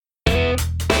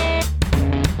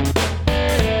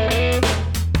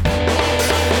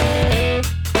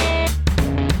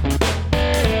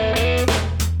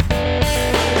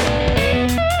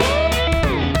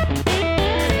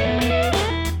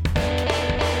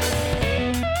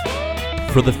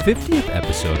For the 50th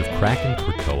episode of Cracking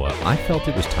Krakoa, I felt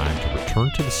it was time to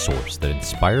return to the source that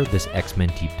inspired this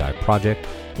X-Men Deep Dive project,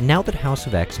 and now that House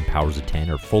of X and Powers of 10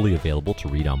 are fully available to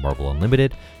read on Marvel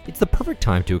Unlimited, it's the perfect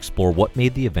time to explore what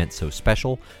made the event so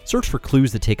special, search for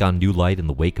clues that take on new light in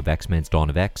the wake of X-Men's Dawn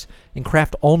of X, and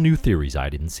craft all new theories I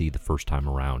didn't see the first time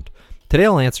around. Today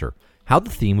I'll answer how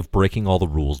the theme of breaking all the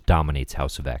rules dominates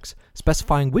House of X,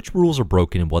 specifying which rules are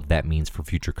broken and what that means for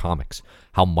future comics,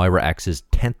 how Moira X's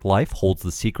 10th life holds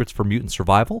the secrets for mutant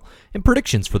survival, and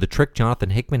predictions for the trick Jonathan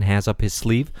Hickman has up his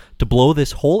sleeve to blow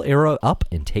this whole era up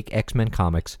and take X-Men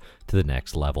comics to the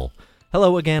next level.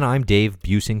 Hello again, I'm Dave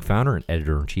Busing, founder and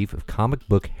editor-in-chief of Comic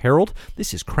Book Herald.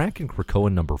 This is Cracking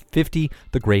Krakoa number 50,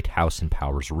 The Great House and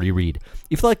Powers Reread.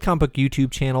 If you like Comic Book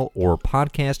YouTube channel or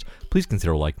podcast, please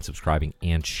consider liking, subscribing,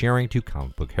 and sharing to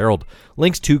Comic Book Herald.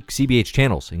 Links to CBH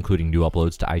channels, including new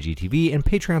uploads to IGTV and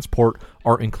Patreon support,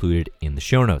 are included in the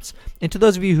show notes. And to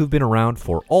those of you who've been around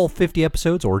for all 50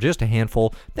 episodes or just a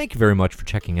handful, thank you very much for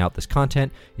checking out this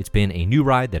content. It's been a new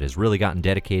ride that has really gotten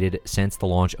dedicated since the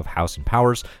launch of House and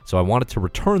Powers, so I wanted to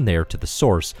return there to the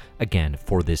source again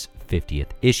for this 50th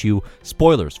issue.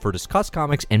 Spoilers for Discuss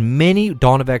Comics and many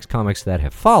Dawn of X comics that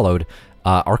have followed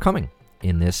are coming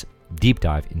in this deep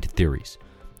dive into theories.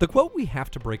 The quote, "We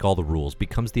have to break all the rules,"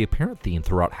 becomes the apparent theme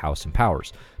throughout House and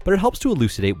Powers, but it helps to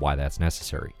elucidate why that's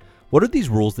necessary. What are these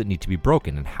rules that need to be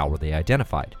broken, and how are they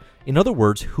identified? In other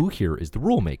words, who here is the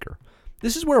rule maker?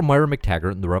 This is where Moira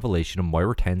MacTaggert and the revelation of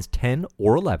Moira 10's 10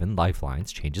 or 11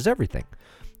 lifelines changes everything.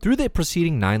 Through the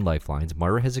preceding 9 lifelines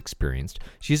Moira has experienced,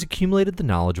 she has accumulated the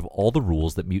knowledge of all the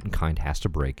rules that mutant kind has to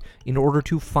break in order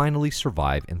to finally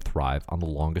survive and thrive on the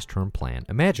longest-term plan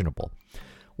imaginable.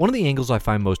 One of the angles I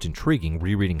find most intriguing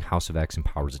rereading House of X and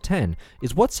Powers of 10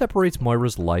 is what separates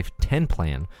Moira's Life 10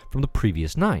 plan from the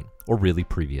previous 9, or really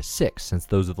previous 6, since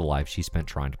those are the lives she spent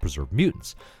trying to preserve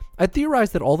mutants. I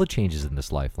theorize that all the changes in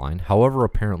this lifeline, however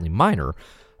apparently minor,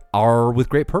 are with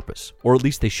great purpose, or at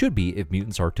least they should be if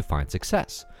mutants are to find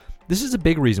success. This is a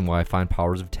big reason why I find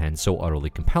Powers of 10 so utterly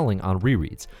compelling on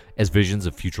rereads, as visions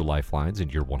of future lifelines in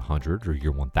year 100 or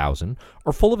year 1000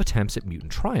 are full of attempts at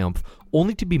mutant triumph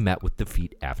only to be met with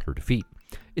defeat after defeat.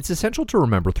 It's essential to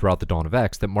remember throughout the Dawn of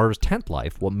X that Moira's 10th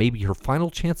life, what may be her final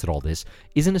chance at all this,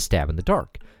 isn't a stab in the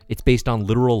dark. It's based on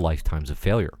literal lifetimes of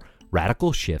failure.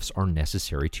 Radical shifts are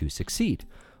necessary to succeed.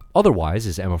 Otherwise,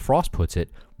 as Emma Frost puts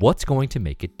it, what's going to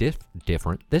make it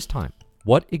different this time?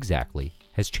 What exactly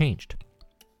has changed?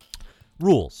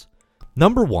 Rules.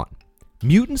 Number 1.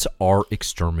 Mutants are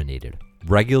exterminated,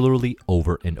 regularly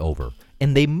over and over,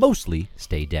 and they mostly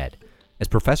stay dead. As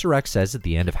Professor X says at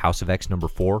the end of House of X number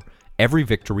 4, every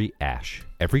victory, ash.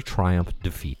 Every triumph,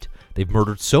 defeat. They've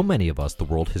murdered so many of us the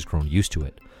world has grown used to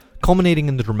it. Culminating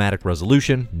in the dramatic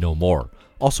resolution, no more.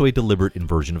 Also a deliberate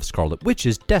inversion of Scarlet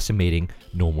Witch's decimating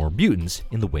no more mutants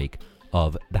in the wake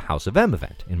of the House of M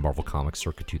event in Marvel Comics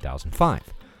circa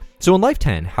 2005. So in Life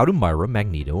 10, how do Moira,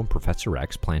 Magneto, and Professor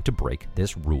X plan to break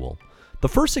this rule? The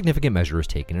first significant measure is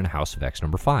taken in House of X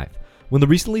number 5, when the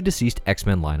recently deceased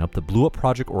X-Men lineup that blew up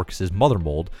Project Orcus's Mother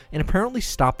Mold and apparently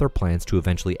stopped their plans to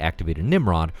eventually activate a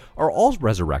Nimrod are all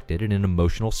resurrected in an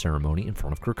emotional ceremony in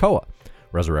front of Krakoa.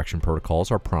 Resurrection protocols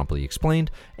are promptly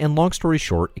explained, and long story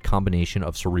short, a combination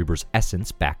of Cerebra's essence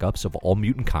backups of all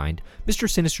mutant kind, Mr.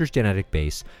 Sinister's genetic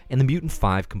base, and the Mutant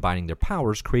 5 combining their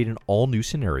powers create an all-new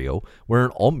scenario wherein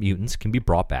all mutants can be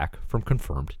brought back from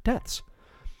confirmed deaths.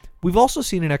 We've also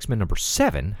seen in X-Men number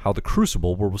 7 how the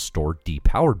Crucible will restore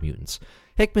depowered mutants.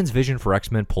 Hickman's vision for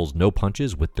X-Men pulls no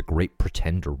punches with the great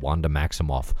pretender Wanda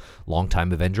Maximoff,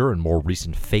 longtime Avenger and more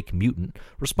recent fake mutant,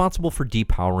 responsible for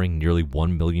depowering nearly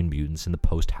 1 million mutants in the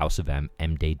post-House of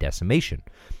M-Day decimation.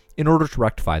 In order to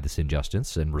rectify this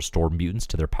injustice and restore mutants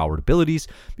to their powered abilities,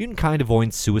 mutant kind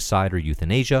avoids suicide or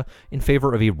euthanasia in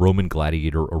favor of a Roman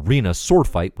gladiator arena sword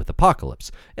fight with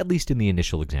Apocalypse, at least in the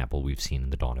initial example we've seen in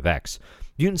the Dawn of X.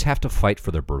 Mutants have to fight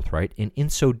for their birthright, and in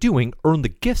so doing, earn the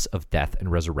gifts of death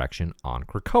and resurrection on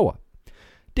Krakoa.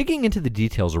 Digging into the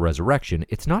details of resurrection,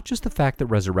 it's not just the fact that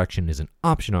resurrection is an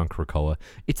option on Krakoa,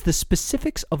 it's the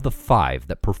specifics of the 5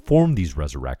 that perform these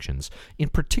resurrections, in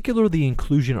particular the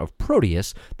inclusion of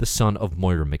Proteus, the son of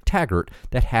Moira MacTaggert,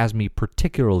 that has me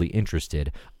particularly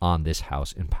interested on this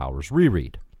House and Powers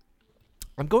reread.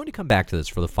 I'm going to come back to this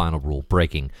for the final rule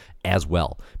breaking as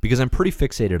well, because I'm pretty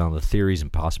fixated on the theories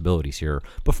and possibilities here,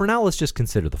 but for now let's just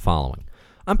consider the following.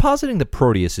 I'm positing that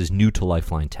Proteus is new to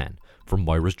Lifeline 10. from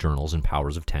Moira's journals in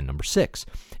Powers of 10 number 6.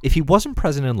 If he wasn't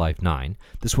present in Life 9,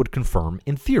 this would confirm,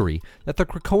 in theory, that the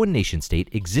Krakoan nation-state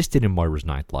existed in Moira's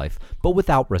 9th life, but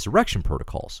without resurrection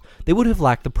protocols. They would have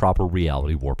lacked the proper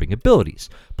reality warping abilities.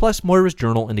 Plus, Moira's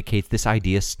journal indicates this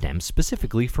idea stems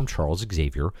specifically from Charles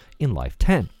Xavier in Life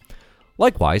 10.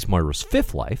 Likewise, Moira's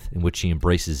 5th life, in which she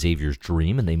embraces Xavier's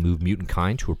dream and they move mutant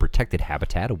kind to a protected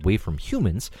habitat away from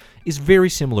humans, is very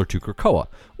similar to Krakoa,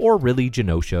 or really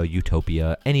Genosha,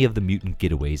 Utopia, any of the mutant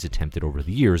getaways attempted over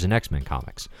the years in X-Men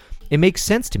comics. It makes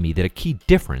sense to me that a key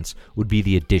difference would be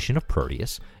the addition of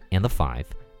Proteus and the 5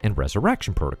 and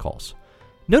resurrection protocols.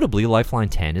 Notably, Lifeline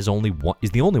 10 is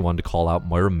the only one to call out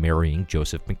Moira marrying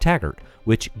Joseph McTaggart,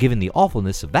 which, given the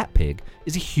awfulness of that pig,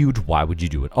 is a huge why would you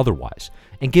do it otherwise.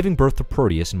 And giving birth to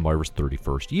Proteus in Moira's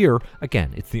 31st year,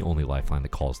 again, it's the only Lifeline that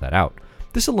calls that out.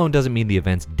 This alone doesn't mean the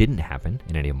events didn't happen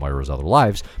in any of Moira's other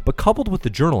lives, but coupled with the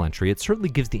journal entry, it certainly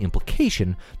gives the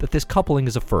implication that this coupling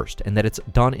is a first, and that it's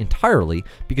done entirely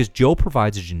because Jo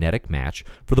provides a genetic match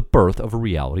for the birth of a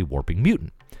reality warping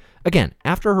mutant. Again,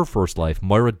 after her first life,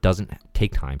 Moira doesn't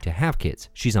take time to have kids.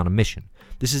 She's on a mission.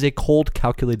 This is a cold,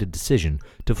 calculated decision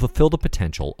to fulfill the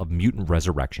potential of mutant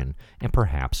resurrection and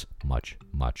perhaps much,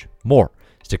 much more.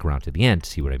 Stick around to the end to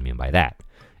see what I mean by that.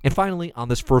 And finally, on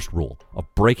this first rule of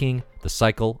breaking the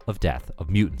cycle of death of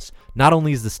mutants, not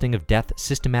only is the sting of death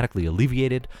systematically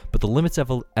alleviated, but the limits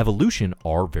of evolution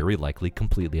are very likely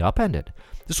completely upended.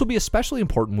 This will be especially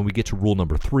important when we get to rule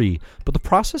number 3, but the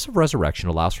process of resurrection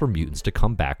allows for mutants to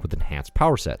come back with enhanced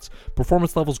power sets,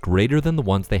 performance levels greater than the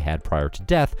ones they had prior to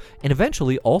death, and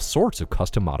eventually all sorts of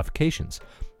custom modifications.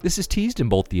 This is teased in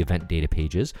both the event data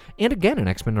pages and again in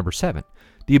X-Men number 7.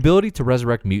 The ability to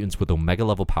resurrect mutants with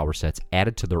Omega-level power sets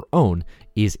added to their own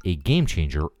is a game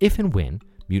changer if and when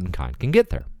mutant kind can get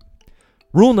there.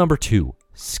 Rule number 2,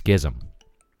 Schism.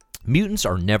 Mutants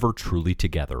are never truly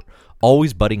together,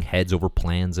 always butting heads over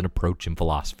plans and approach and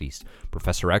philosophies.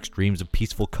 Professor X dreams of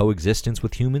peaceful coexistence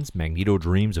with humans, Magneto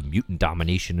dreams of mutant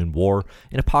domination and war,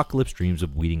 and Apocalypse dreams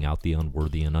of weeding out the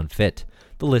unworthy and unfit.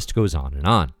 The list goes on and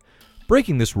on.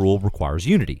 Breaking this rule requires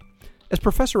unity. As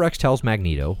Professor X tells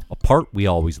Magneto, apart we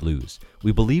always lose.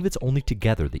 We believe it's only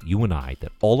together that you and I,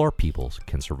 that all our peoples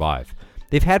can survive.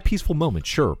 They've had peaceful moments,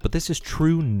 sure, but this is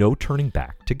true no turning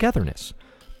back togetherness.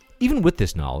 Even with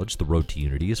this knowledge, the road to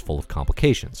unity is full of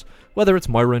complications. Whether it's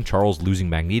Moira and Charles losing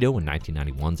Magneto in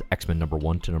 1991's X-Men number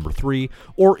 1 to number 3,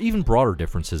 or even broader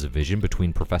differences of vision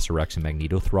between Professor X and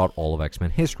Magneto throughout all of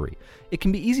X-Men history, it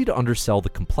can be easy to undersell the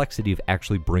complexity of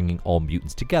actually bringing all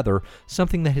mutants together,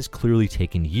 something that has clearly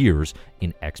taken years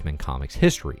in X-Men comics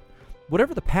history.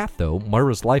 Whatever the path though,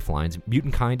 Moira's lifelines,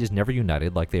 mutant kind is never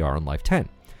united like they are in Life 10.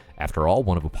 After all,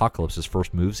 one of Apocalypse's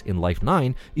first moves in Life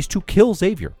 9 is to kill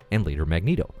Xavier, and later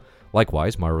Magneto.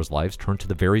 Likewise, Moira's lives turn to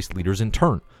the various leaders in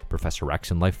turn, Professor X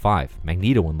in Life 5,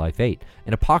 Magneto in Life 8,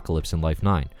 and Apocalypse in Life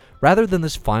 9, rather than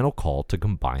this final call to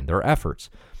combine their efforts.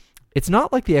 It's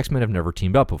not like the X-Men have never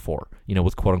teamed up before,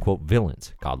 with quote-unquote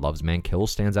villains. God Loves, Man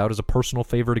Kills stands out as a personal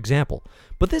favorite example,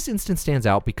 but this instance stands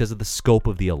out because of the scope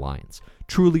of the alliance,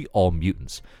 truly all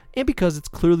mutants, and because it's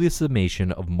clearly a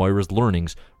summation of Moira's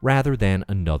learnings rather than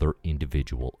another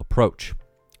individual approach.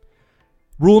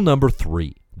 Rule number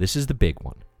 3, this is the big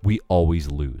one. We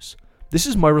always lose. This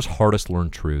is Moira's hardest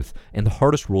learned truth and the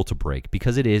hardest rule to break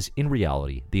because it is, in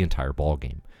reality, the entire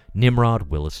ballgame. Nimrod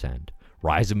will ascend.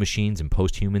 Rise of machines and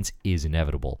post-humans is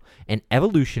inevitable, and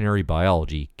evolutionary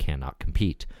biology cannot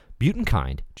compete. Mutant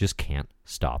kind just can't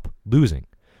stop losing.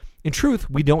 In truth,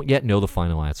 we don't yet know the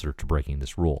final answer to breaking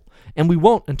this rule, and we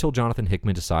won't until Jonathan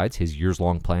Hickman decides his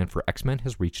years-long plan for X-Men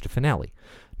has reached a finale.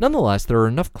 Nonetheless, there are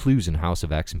enough clues in House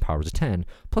of X and Powers of 10,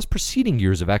 plus preceding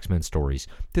years of X-Men stories,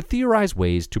 to theorize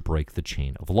ways to break the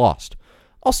chain of Lost.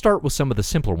 I'll start with some of the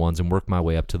simpler ones and work my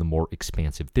way up to the more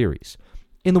expansive theories.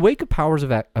 In the wake of Powers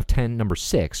of 10 number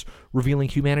 6, revealing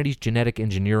humanity's genetic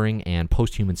engineering and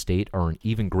post-human state are an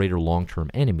even greater long-term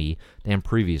enemy than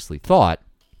previously thought,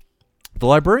 the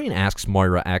librarian asks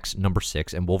Moira X number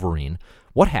 6 and Wolverine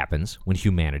what happens when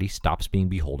humanity stops being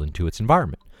beholden to its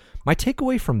environment. My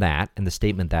takeaway from that and the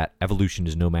statement that evolution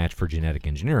is no match for genetic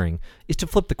engineering is to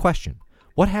flip the question.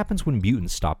 What happens when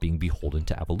mutants stop being beholden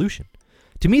to evolution?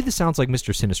 To me, this sounds like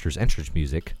Mr. Sinister's entrance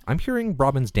music. I'm hearing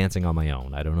Robin's Dancing on My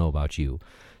Own. I don't know about you.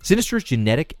 Sinister's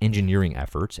genetic engineering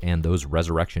efforts and those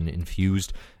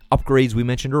resurrection-infused upgrades we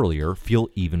mentioned earlier feel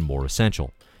even more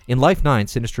essential. In Life 9,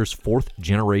 Sinister's 4th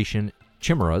generation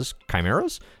chimeras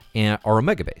are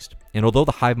Omega-based. And although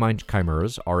the hive mind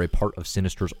chimeras are a part of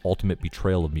Sinister's ultimate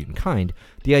betrayal of mutant kind,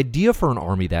 the idea for an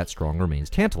army that strong remains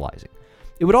tantalizing.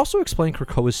 It would also explain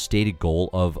Krakoa's stated goal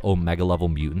of Omega-level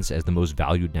mutants as the most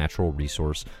valued natural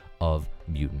resource of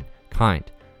mutant kind.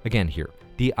 Again here,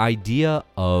 the idea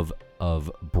of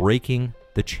breaking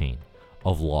the chain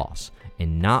of loss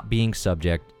and not being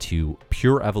subject to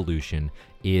pure evolution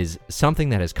is something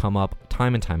that has come up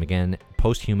time and time again.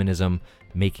 Post-humanism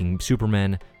making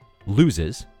Supermen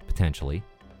loses, potentially,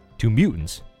 to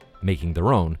mutants making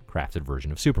their own crafted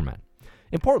version of Superman.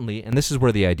 Importantly, and this is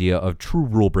where the idea of true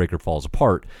rule breaker falls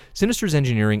apart, Sinister's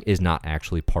engineering is not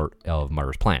actually part of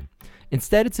Myra's plan.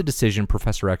 Instead, it's a decision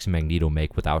Professor X and Magneto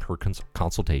make without her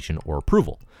consultation or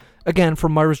approval. Again,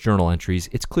 from Myra's journal entries,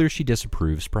 it's clear she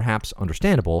disapproves, perhaps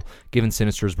understandable, given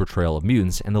Sinister's betrayal of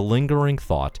mutants and the lingering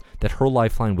thought that her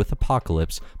lifeline with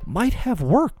Apocalypse might have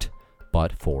worked,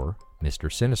 but for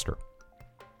Mr. Sinister.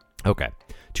 Okay,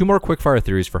 2 more quickfire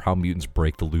theories for how mutants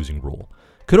break the losing rule.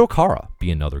 Could Okara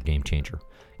be another game changer?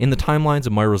 In the timelines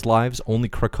of Myra's lives, only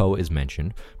Krakoa is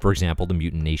mentioned. For example, the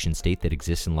mutant nation state that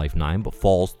exists in Life 9 but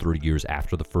falls 30 years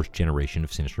after the first generation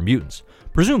of Sinister mutants.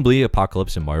 Presumably,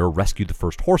 Apocalypse and Myra rescued the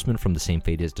first Horseman from the same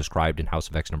fate as described in House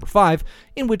of X number 5,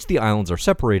 in which the islands are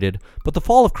separated, but the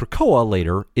fall of Krakoa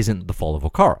later isn't the fall of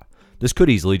Okara. This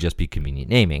could easily just be convenient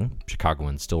naming.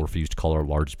 Chicagoans still refuse to call our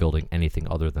largest building anything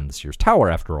other than the Sears Tower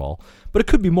after all, but it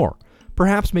could be more.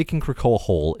 Perhaps making Krakoa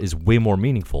whole is way more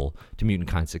meaningful to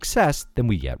mutant-kind's success than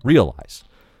we yet realize.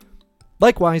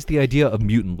 Likewise, the idea of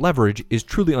mutant leverage is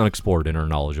truly unexplored in our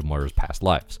knowledge of Myra's past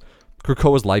lives.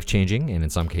 Krakoa's life-changing, and in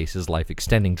some cases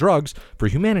life-extending drugs for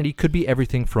humanity could be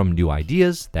everything from new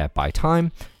ideas that buy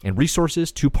time and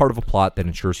resources to part of a plot that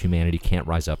ensures humanity can't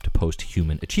rise up to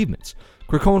post-human achievements.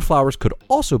 Krakoan flowers could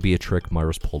also be a trick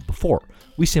Myra's pulled before.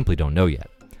 We simply don't know yet.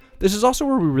 This is also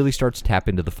where we really start to tap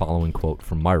into the following quote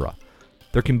from Myra.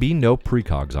 There can be no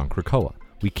precogs on Krakoa.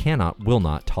 We will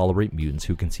not tolerate mutants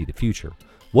who can see the future.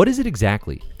 What is it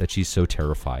exactly that she's so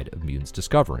terrified of mutants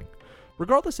discovering?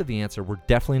 Regardless of the answer, we're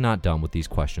definitely not done with these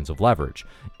questions of leverage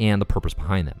and the purpose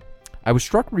behind them. I was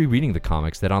struck rereading the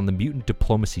comics that on the mutant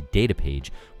diplomacy data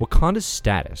page, Wakanda's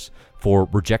status for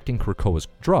rejecting Krakoa's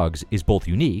drugs is both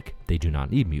unique, they do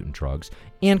not need mutant drugs,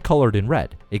 and colored in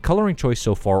red, a coloring choice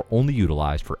so far only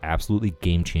utilized for absolutely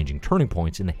game-changing turning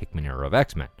points in the Hickman era of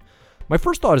X-Men. My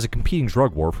first thought is a competing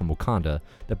drug war from Wakanda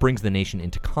that brings the nation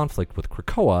into conflict with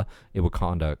Krakoa. A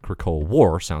Wakanda-Krakoa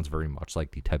war sounds very much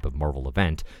like the type of Marvel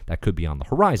event that could be on the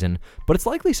horizon, but it's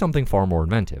likely something far more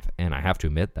inventive, and I have to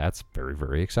admit that's very,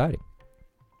 very exciting.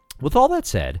 With all that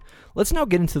said, let's now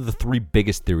get into the 3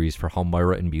 biggest theories for how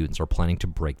Myra and mutants are planning to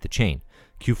break the chain.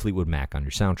 Cue Fleetwood Mac on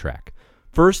your soundtrack.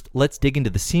 First, let's dig into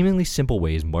the seemingly simple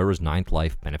ways Myra's 9th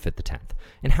life benefit the 10th,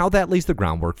 and how that lays the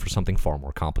groundwork for something far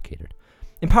more complicated.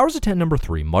 In Powers of 10 number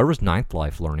 3, Myra's 9th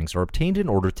life learnings are obtained in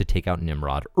order to take out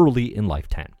Nimrod early in Life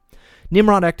 10.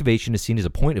 Nimrod activation is seen as a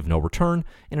point of no return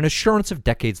and an assurance of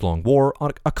decades-long war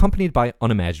accompanied by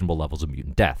unimaginable levels of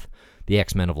mutant death. The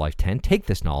X-Men of Life 10 take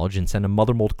this knowledge and send a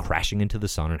Mother Mold crashing into the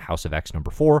sun in House of X number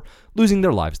 4, losing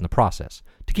their lives in the process,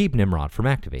 to keep Nimrod from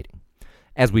activating.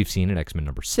 As we've seen in X-Men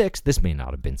number 6, this may not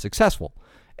have been successful,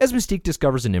 as Mystique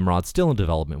discovers a Nimrod still in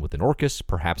development within Orchis,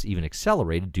 perhaps even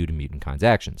accelerated due to mutant-kind's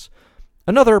actions.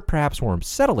 Another, perhaps more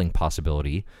unsettling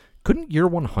possibility, couldn't Year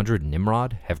 100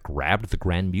 Nimrod have grabbed the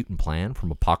Grand Mutant Plan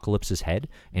from Apocalypse's head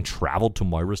and traveled to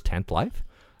Myra's 10th life?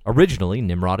 Originally,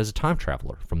 Nimrod is a time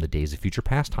traveler from the Days of Future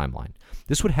Past timeline.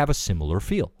 This would have a similar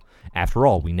feel. After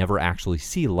all, we never actually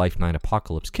see Life 9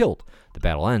 Apocalypse killed. The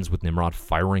battle ends with Nimrod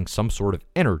firing some sort of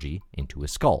energy into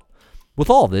his skull. With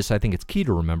all this, I think it's key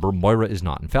to remember Myra is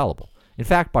not infallible. In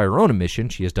fact, by her own admission,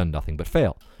 she has done nothing but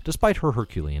fail, despite her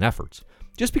Herculean efforts.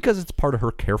 Just because it's part of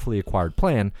her carefully acquired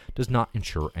plan does not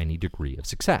ensure any degree of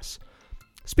success.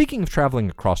 Speaking of traveling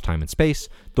across time and space,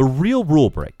 the real rule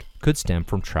break could stem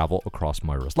from travel across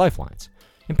Myra's lifelines.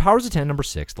 In Powers of 10 number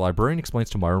 6, the librarian explains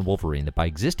to Myra and Wolverine that by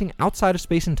existing outside of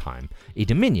space and time, a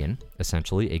Dominion,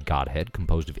 essentially a godhead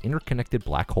composed of interconnected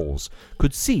black holes,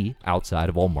 could see outside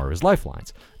of all Myra's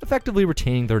lifelines, effectively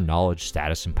retaining their knowledge,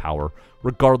 status, and power,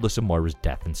 regardless of Myra's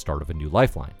death and start of a new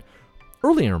lifeline.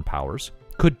 Earlier in Powers,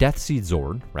 could Deathseed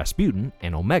Zord, Rasputin,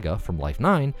 and Omega from Life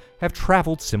 9 have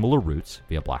traveled similar routes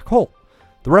via black hole?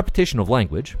 The repetition of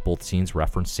language, both scenes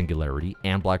reference singularity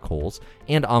and black holes,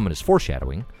 and ominous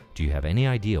foreshadowing, do you have any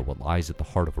idea what lies at the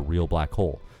heart of a real black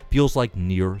hole, feels like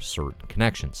near certain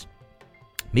connections.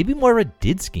 Maybe Moira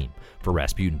did scheme for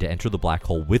Rasputin to enter the black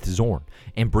hole with Zorn,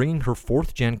 and bringing her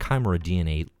 4th-gen Chimera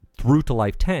DNA through to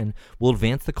Life 10 will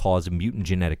advance the cause of mutant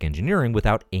genetic engineering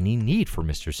without any need for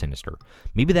Mr. Sinister.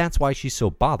 Maybe that's why she's so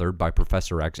bothered by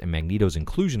Professor X and Magneto's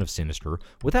inclusion of Sinister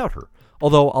without her.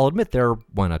 Although I'll admit there,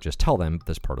 why not just tell them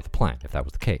this part of the plan, if that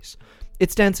was the case.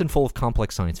 It's dense and full of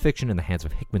complex science fiction in the hands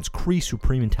of Hickman's Kree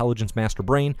Supreme Intelligence Master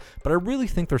Brain, but I really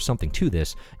think there's something to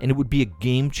this, and it would be a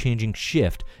game-changing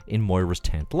shift in Moira's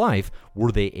 10th life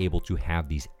were they able to have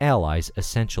these allies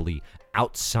essentially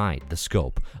outside the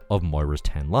scope of Moira's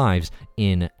 10 lives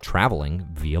in traveling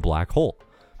via black hole.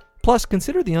 Plus,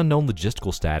 consider the unknown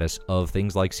logistical status of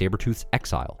things like Sabretooth's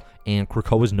exile and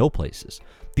Krakoa's no places.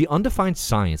 The undefined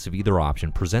science of either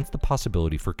option presents the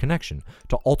possibility for connection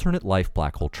to alternate life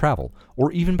black hole travel,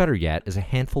 or even better yet, as a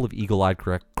handful of eagle-eyed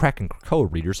Kraken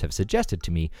Krakoa readers have suggested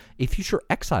to me, a future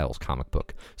Exiles comic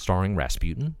book starring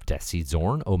Rasputin, Deathseed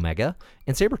Zorn, Omega,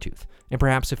 and Sabretooth, and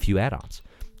perhaps a few add-ons.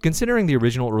 Considering the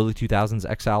original early 2000s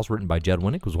Exiles written by Jed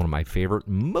Winnick was one of my favorite,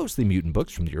 mostly mutant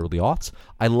books from the early aughts,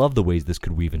 I love the ways this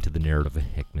could weave into the narrative of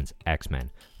Hickman's X-Men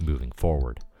moving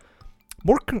forward.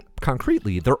 More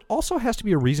concretely, there also has to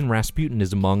be a reason Rasputin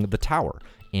is among the Tower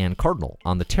and Cardinal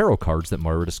on the tarot cards that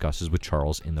Moira discusses with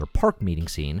Charles in their park meeting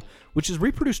scene, which is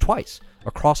reproduced twice,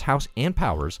 across House and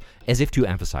Powers, as if to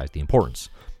emphasize the importance.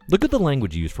 Look at the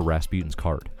language used for Rasputin's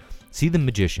card. See the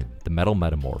magician, the metal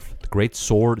metamorph, the great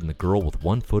sword, and the girl with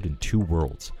 1 foot in 2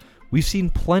 worlds. We've seen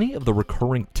plenty of the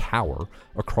recurring tower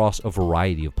across a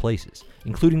variety of places,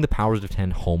 including the Powers of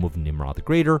 10 home of Nimrod the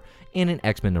Greater, and in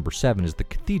X-Men number 7 is the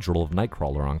Cathedral of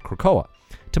Nightcrawler on Krakoa.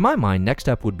 To my mind, next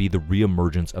up would be the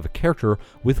re-emergence of a character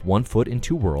with 1 foot in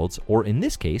 2 worlds, or in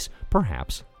this case,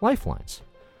 perhaps lifelines.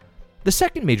 The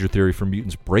second major theory for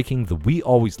mutants breaking the we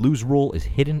always lose rule is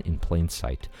hidden in plain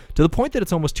sight, to the point that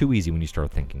it's almost too easy when you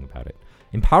start thinking about it.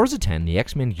 In Powers of 10, the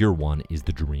X-Men Year 1 is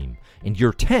the dream. In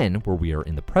Year 10, where we are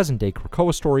in the present-day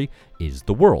Krakoa story, is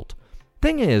the world.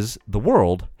 Thing is, the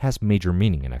world has major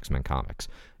meaning in X-Men comics,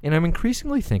 and I'm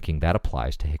increasingly thinking that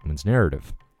applies to Hickman's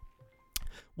narrative.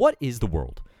 What is the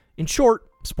world? In short,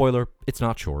 spoiler, it's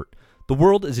not short. The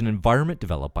world is an environment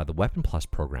developed by the Weapon Plus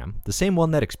program, the same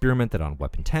one that experimented on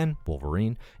Weapon 10,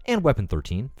 Wolverine, and Weapon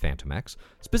 13, Phantom X,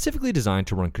 specifically designed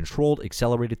to run controlled,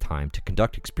 accelerated time to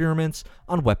conduct experiments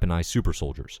on weaponized super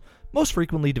soldiers. Most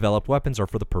frequently developed weapons are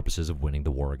for the purposes of winning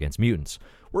the war against mutants.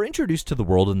 We're introduced to the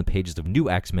world in the pages of New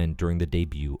X-Men during the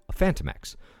debut of Phantom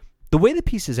X. The way the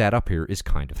pieces add up here is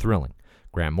kind of thrilling.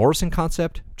 Grant Morrison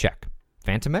concept? Check.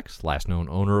 Phantom X, last known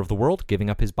owner of the world, giving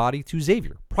up his body to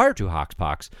Xavier prior to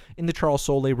Hoxpox in the Charles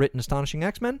Soule written Astonishing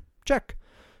X-Men? Check.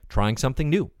 Trying something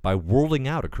new by worlding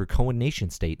out a Krakoan nation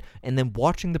state and then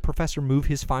watching the professor move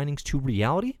his findings to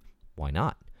reality? Why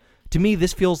not? To me,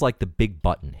 this feels like the big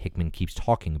button Hickman keeps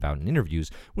talking about in interviews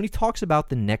when he talks about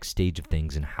the next stage of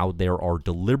things and how there are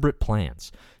deliberate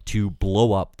plans to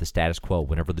blow up the status quo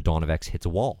whenever the Dawn of X hits a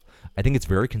wall. I think it's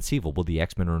very conceivable the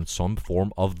X-Men are in some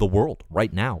form of the world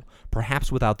right now, perhaps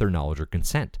without their knowledge or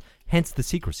consent, hence the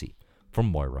secrecy from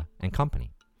Moira and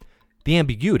company. The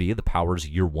ambiguity of the Powers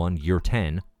Year 1, Year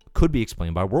 10 could be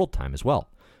explained by world time as well.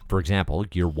 For example,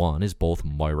 Year 1 is both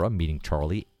Moira meeting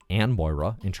Charlie and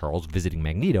Moira and Charles visiting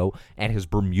Magneto at his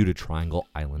Bermuda Triangle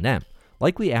Island M,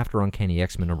 likely after Uncanny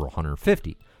X-Men number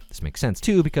 150. This makes sense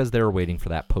too because they're waiting for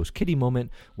that post-Kitty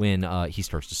moment when he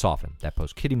starts to soften. That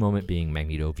post-Kitty moment being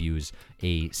Magneto views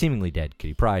a seemingly dead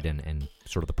Kitty Pryde and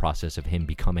sort of the process of him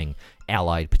becoming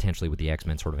allied potentially with the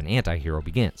X-Men, sort of an anti-hero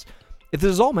begins. If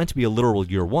this is all meant to be a literal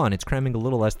Year 1, it's cramming a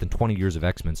little less than 20 years of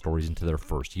X-Men stories into their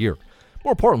first year.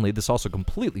 More importantly, this also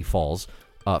completely fails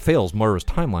Moira's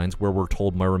timelines, where we're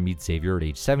told Moira meets Xavier at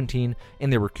age 17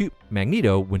 and they recruit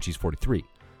Magneto when she's 43.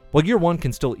 While Year 1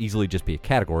 can still easily just be a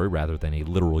category rather than a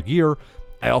literal year,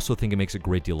 I also think it makes a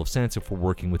great deal of sense if we're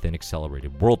working within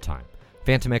accelerated world time.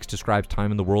 Phantom X describes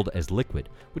time in the world as liquid,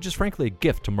 which is frankly a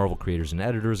gift to Marvel creators and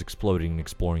editors exploding and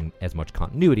exploring as much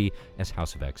continuity as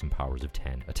House of X and Powers of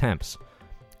 10 attempts.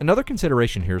 Another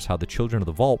consideration here is how the Children of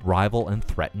the Vault rival and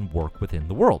threaten work within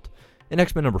the world. In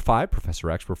X-Men number 5,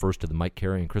 Professor X refers to the Mike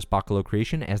Carey and Chris Bachalo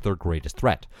creation as their greatest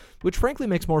threat, which frankly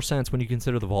makes more sense when you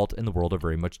consider the Vault and the world are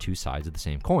very much two sides of the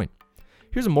same coin.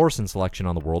 Here's a Morrison selection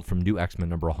on the world from New X-Men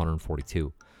number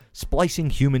 142. Splicing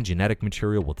human genetic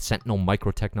material with Sentinel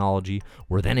microtechnology,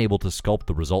 we're then able to sculpt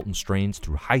the resultant strains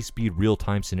through high-speed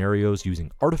real-time scenarios using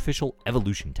artificial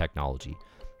evolution technology.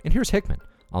 And here's Hickman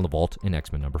on the Vault in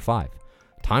X-Men number 5.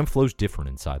 Time flows different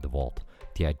inside the Vault.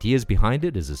 The ideas behind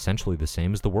it is essentially the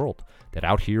same as the world, that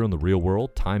out here in the real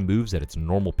world, time moves at its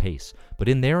normal pace, but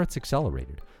in there it's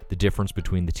accelerated. The difference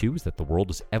between the two is that the world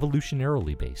is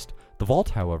evolutionarily based. The Vault,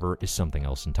 however, is something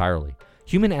else entirely.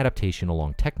 Human adaptation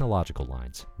along technological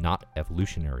lines, not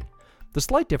evolutionary. The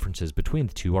slight differences between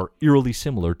the two are eerily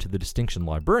similar to the distinction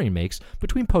Librarian makes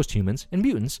between posthumans and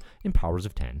mutants in Powers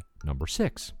of 10, number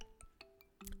 6.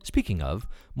 Speaking of,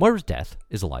 Moira's death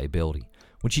is a liability.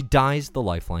 When she dies, the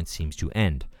lifeline seems to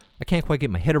end. I can't quite get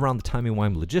my head around the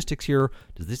timey-wimey logistics here.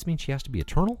 Does this mean she has to be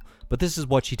eternal? But this is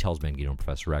what she tells Magneto and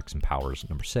Professor X in Powers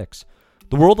number 6.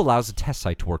 The world allows a test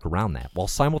site to work around that, while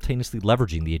simultaneously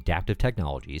leveraging the adaptive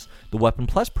technologies the Weapon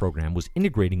Plus program was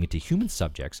integrating into human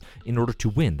subjects in order to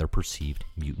win their perceived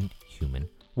mutant-human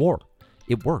war.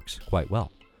 It works quite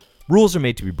well. Rules are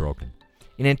made to be broken.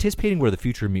 In anticipating where the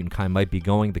future of mutant kind might be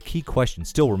going, the key question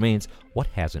still remains, what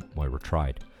hasn't Moira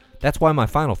tried? That's why my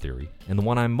final theory, and the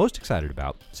one I'm most excited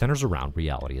about, centers around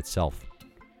reality itself.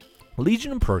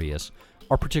 Legion and Proteus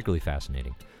are particularly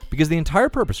fascinating, because the entire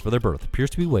purpose for their birth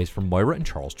appears to be ways for Moira and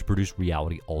Charles to produce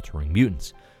reality-altering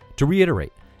mutants. To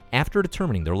reiterate, after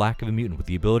determining their lack of a mutant with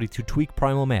the ability to tweak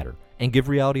primal matter and give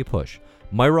reality a push,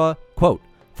 Moira, quote,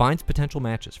 finds potential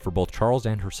matches for both Charles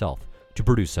and herself to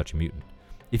produce such a mutant.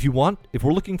 If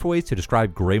we're looking for ways to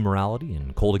describe gray morality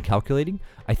and cold and calculating,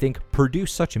 I think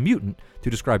produce such a mutant to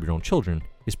describe your own children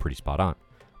is pretty spot on.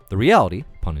 The reality,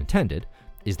 pun intended,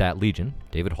 is that Legion,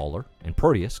 David Haller, and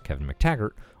Proteus, Kevin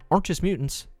McTaggart, aren't just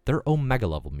mutants, they're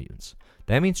Omega-level mutants.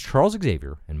 That means Charles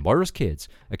Xavier and Moira's kids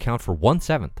account for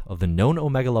 1/7 of the known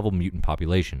Omega-level mutant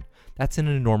population. That's an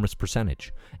enormous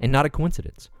percentage, and not a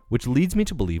coincidence, which leads me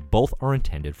to believe both are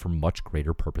intended for much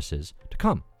greater purposes to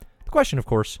come. The question, of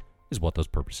course, is what those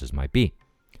purposes might be.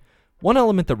 One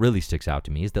element that really sticks out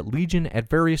to me is that Legion, at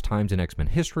various times in X-Men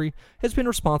history, has been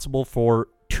responsible for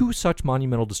 2 such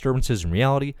monumental disturbances in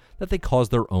reality that they cause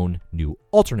their own new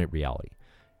alternate reality.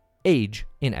 Age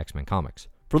in X-Men comics.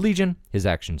 For Legion, his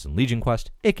actions in Legion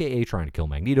Quest, aka trying to kill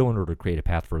Magneto in order to create a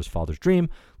path for his father's dream,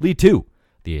 lead to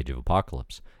the Age of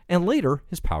Apocalypse. And later,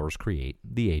 his powers create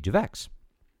the Age of X.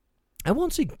 I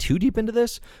won't sink too deep into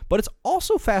this, but it's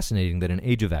also fascinating that in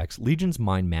Age of X, Legion's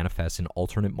mind manifests in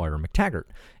alternate Moira McTaggart,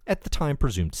 at the time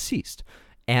presumed deceased,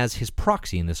 as his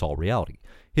proxy in this all-reality.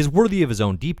 He's worthy of his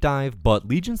own deep dive, but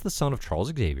Legion's the son of Charles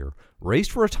Xavier,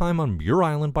 raised for a time on Muir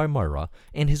Island by Moira,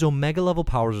 and his Omega-level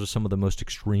powers are some of the most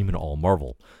extreme in all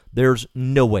Marvel. There's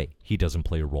no way he doesn't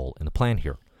play a role in the plan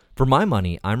here. For my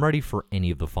money, I'm ready for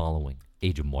any of the following.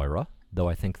 Age of Moira, though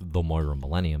I think The Moira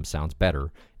Millennium sounds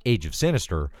better, Age of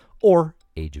Sinister, or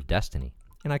Age of Destiny,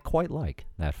 and I quite like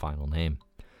that final name.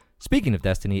 Speaking of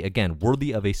Destiny, again,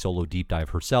 worthy of a solo deep dive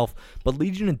herself, but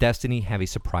Legion and Destiny have a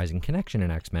surprising connection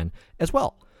in X-Men as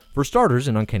well. For starters,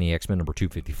 in Uncanny X-Men number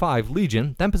 255,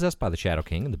 Legion, then possessed by the Shadow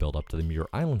King in the build-up to the Muir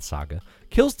Island saga,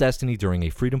 kills Destiny during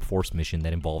a Freedom Force mission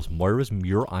that involves Moira's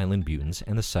Muir Island mutants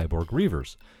and the Cyborg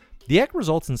Reavers. The act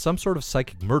results in some sort of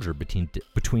psychic merger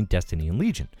between Destiny and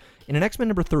Legion. In an X-Men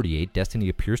number 38, Destiny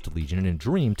appears to Legion in a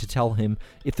dream to tell him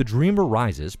if the dreamer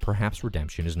rises, perhaps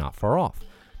redemption is not far off.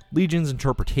 Legion's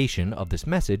interpretation of this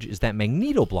message is that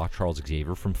Magneto blocked Charles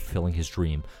Xavier from fulfilling his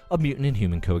dream of mutant and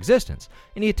human coexistence,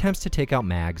 and he attempts to take out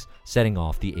Mags, setting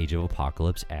off the Age of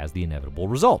Apocalypse as the inevitable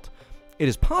result. It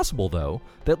is possible, though,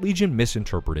 that Legion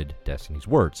misinterpreted Destiny's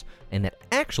words, and that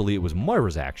actually it was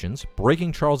Moira's actions,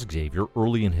 breaking Charles Xavier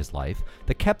early in his life,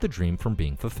 that kept the dream from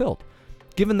being fulfilled.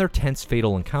 Given their tense,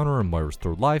 fatal encounter in Moira's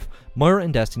third life, Moira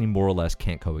and Destiny more or less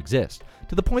can't coexist,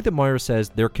 to the point that Moira says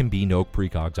there can be no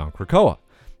precogs on Krakoa.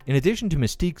 In addition to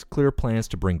Mystique's clear plans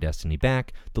to bring Destiny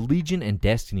back, the Legion and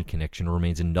Destiny connection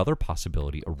remains another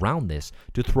possibility around this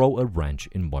to throw a wrench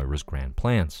in Moira's grand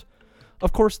plans.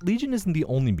 Of course, Legion isn't the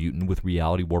only mutant with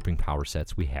reality-warping power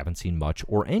sets we haven't seen much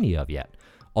or any of yet.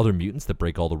 Other mutants that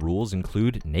break all the rules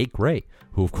include Nate Gray,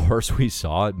 who of course we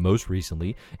saw most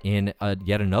recently in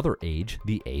yet another age,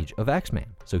 the Age of X-Men,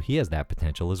 so he has that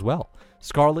potential as well.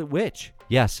 Scarlet Witch,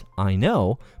 yes, I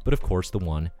know, but of course the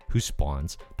one who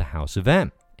spawns the House of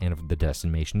M and of the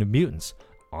decimation of mutants.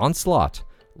 Onslaught,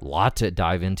 lot to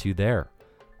dive into there.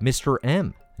 Mr.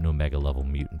 M, an Omega-level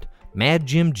mutant. Mad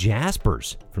Jim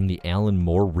Jaspers from the Alan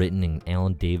Moore written and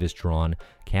Alan Davis drawn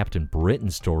Captain Britain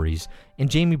stories, and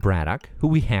Jamie Braddock, who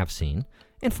we have seen,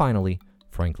 and finally,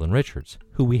 Franklin Richards,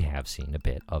 who we have seen a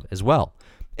bit of as well.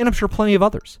 And I'm sure plenty of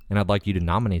others, and I'd like you to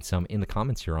nominate some in the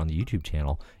comments here on the YouTube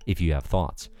channel if you have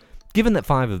thoughts. Given that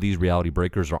 5 of these reality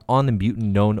breakers are on the mutant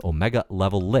known Omega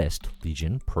level list,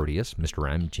 Legion, Proteus, Mr.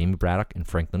 M, Jamie Braddock, and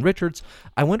Franklin Richards,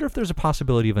 I wonder if there's a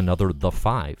possibility of another The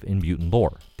 5 in mutant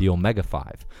lore, the Omega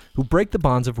 5, who break the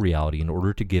bonds of reality in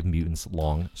order to give mutants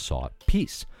long-sought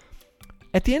peace.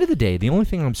 At the end of the day, the only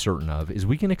thing I'm certain of is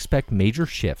we can expect major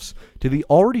shifts to the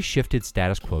already shifted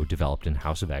status quo developed in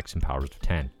House of X and Powers of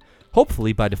 10.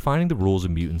 Hopefully, by defining the rules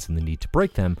of mutants and the need to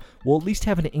break them, we'll at least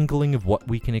have an inkling of what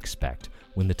we can expect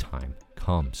when the time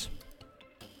comes.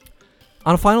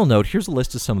 On a final note, here's a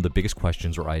list of some of the biggest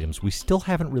questions or items we still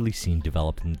haven't really seen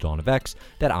developed in the Dawn of X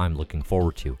that I'm looking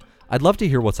forward to. I'd love to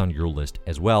hear what's on your list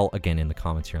as well, again in the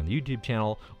comments here on the YouTube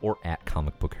channel or at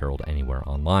Comic Book Herald anywhere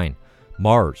online.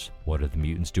 Mars, what are the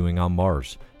mutants doing on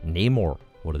Mars? Namor,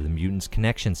 what are the mutants'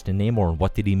 connections to Namor, and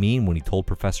what did he mean when he told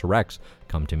Professor X,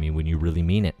 come to me when you really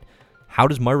mean it? How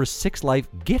does Moira's sixth life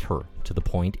get her to the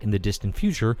point in the distant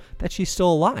future that she's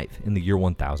still alive in the year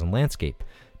 1000 landscape?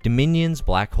 Dominions,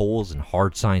 black holes, and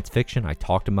hard science fiction, I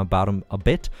talked about them a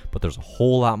bit, but there's a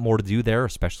whole lot more to do there,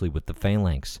 especially with the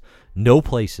Phalanx. No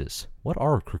places. What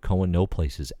are Krakoa no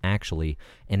places, actually?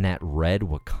 And that red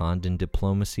Wakandan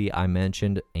diplomacy I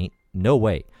mentioned, ain't no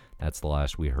way. That's the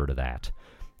last we heard of that.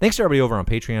 Thanks to everybody over on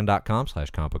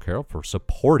patreon.com/comicbookherald for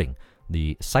supporting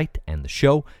the site and the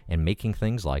show and making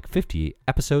things like 50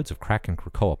 episodes of Kraken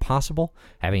Krakoa possible.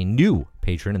 Have a new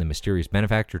patron in the Mysterious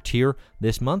Benefactor tier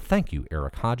this month. Thank you,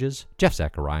 Eric Hodges, Jeff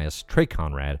Zacharias, Trey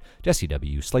Conrad, Jesse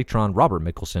W., Slatron, Robert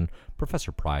Mickelson,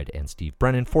 Professor Pride, and Steve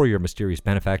Brennan for your Mysterious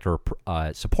Benefactor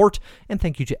support. And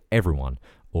thank you to everyone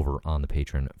over on the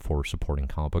Patreon for supporting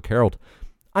Comic Book Herald.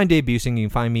 I'm Dave Busing. You can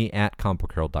find me at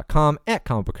comicbookherald.com, at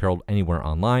Comic Book Herald, anywhere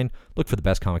online. Look for the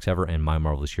Best Comics Ever and My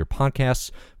Marvelous Year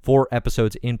podcasts for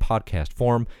episodes in podcast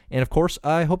form. And of course,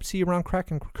 I hope to see you around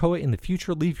Kraken Krakoa in the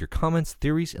future. Leave your comments,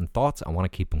 theories, and thoughts. I want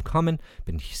to keep them coming.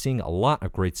 Been seeing a lot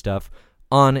of great stuff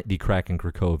on the Kraken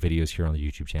Krakoa videos here on the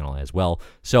YouTube channel as well.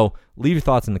 So leave your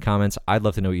thoughts in the comments. I'd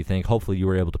love to know what you think. Hopefully you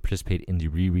were able to participate in the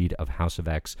reread of House of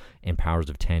X and Powers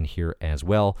of 10 here as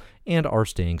well, and are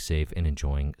staying safe and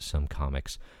enjoying some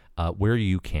comics where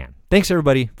you can. Thanks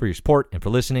everybody for your support and for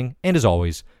listening, and as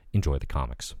always, enjoy the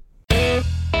comics.